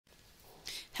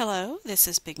Hello, this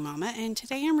is Big Mama, and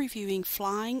today I'm reviewing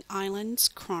Flying Islands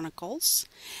Chronicles.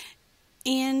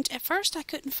 And at first I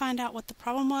couldn't find out what the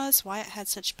problem was, why it had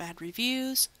such bad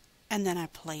reviews, and then I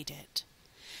played it.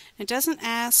 It doesn't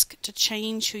ask to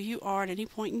change who you are at any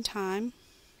point in time.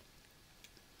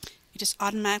 It just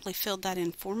automatically filled that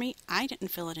in for me. I didn't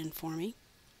fill it in for me.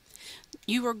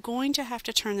 You are going to have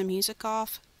to turn the music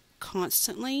off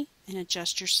constantly and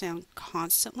adjust your sound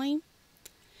constantly.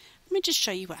 Let me just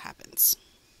show you what happens.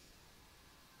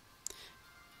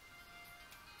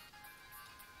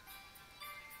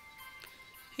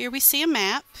 Here we see a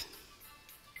map.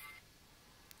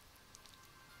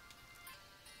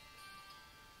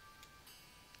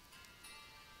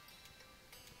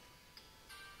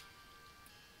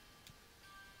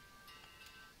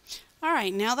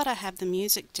 Alright, now that I have the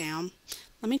music down,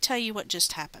 let me tell you what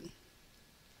just happened.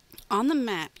 On the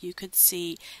map you could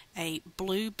see a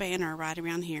blue banner right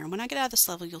around here. And when I get out of this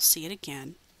level you'll see it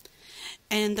again.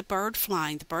 And the bird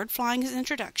flying. The bird flying is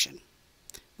introduction.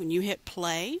 When you hit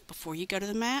play before you go to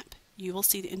the map, you will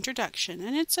see the introduction,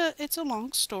 and it's a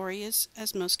long story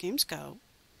as most games go.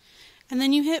 And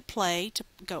then you hit play to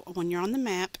go when you're on the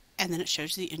map, and then it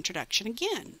shows you the introduction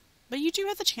again. But you do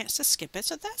have the chance to skip it,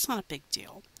 so that's not a big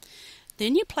deal.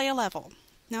 Then you play a level.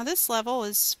 Now this level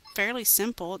is fairly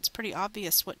simple. It's pretty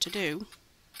obvious what to do.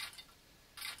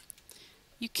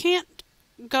 You can't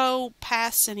go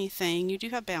past anything. You do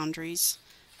have boundaries,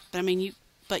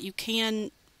 but you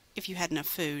can. If you had enough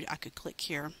food, I could click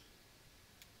here.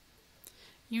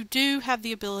 You do have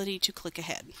the ability to click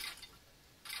ahead.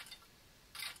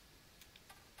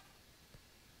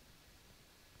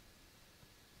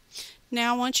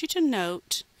 Now I want you to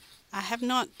note, I have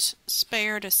not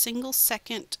spared a single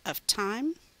second of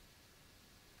time.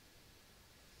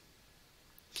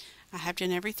 I have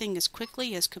done everything as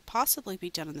quickly as could possibly be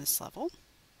done in this level.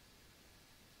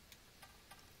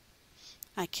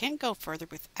 I can't go further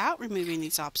without removing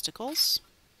these obstacles.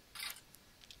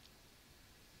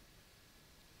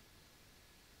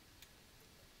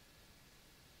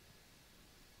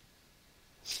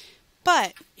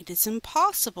 But it is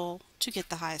impossible to get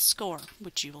the highest score,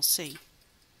 which you will see.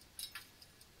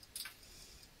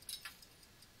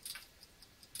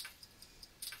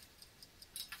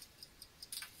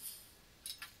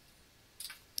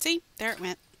 See, there it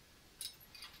went.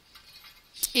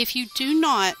 If you do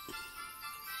not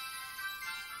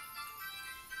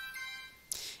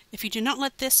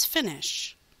let this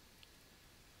finish,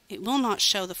 it will not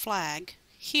show the flag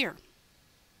here.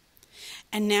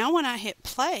 And now when I hit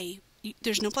play,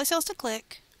 there's no place else to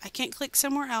click. I can't click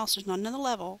somewhere else. There's not another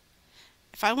level.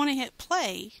 If I want to hit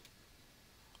play,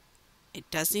 it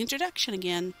does the introduction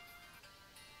again.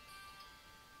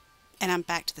 And I'm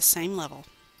back to the same level.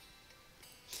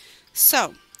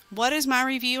 So, what is my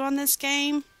review on this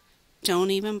game?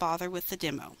 Don't even bother with the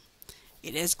demo.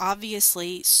 It is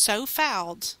obviously so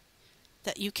fouled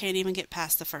that you can't even get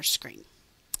past the first screen.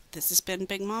 This has been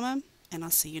Big Mama, and I'll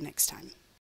see you next time.